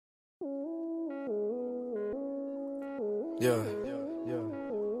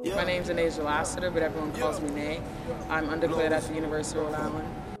My name's Lassiter, but everyone calls me Nay. I'm undeclared at the University of Rhode Island.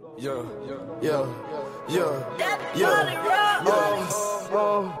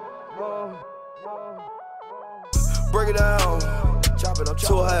 Break it down. Chop it up.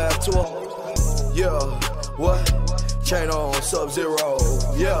 2 half, 2. What? Chain on, Sub-Zero.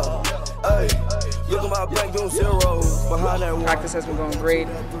 Hey. Look at my bank doing zeros behind that one. Practice has been going great.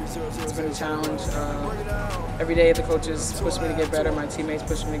 It's been a challenge. Every day the coaches push me to get better, my teammates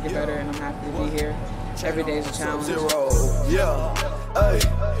push me to get better, and I'm happy to be here. Every day is a challenge. Hey,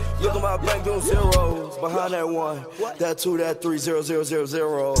 look at my bank doing zeros behind that 1, that 2, that 3, 0, 0, 0,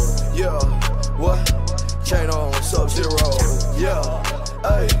 0. What? Chain on, Sub-Zero.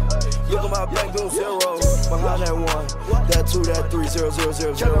 Hey. Look at my bank doing zeros behind that 1, that 2, that 3, 0, 0,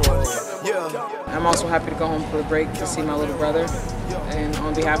 0, 0. I'm also happy to go home for a break to see my little brother. And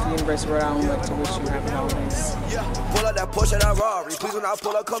on behalf of the University of Rhode Island, I'd like to wish you happy holidays. Pull up that Porsche, that Rari, please when I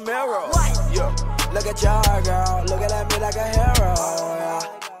pull up Camaro. Look at y'all, girl. Look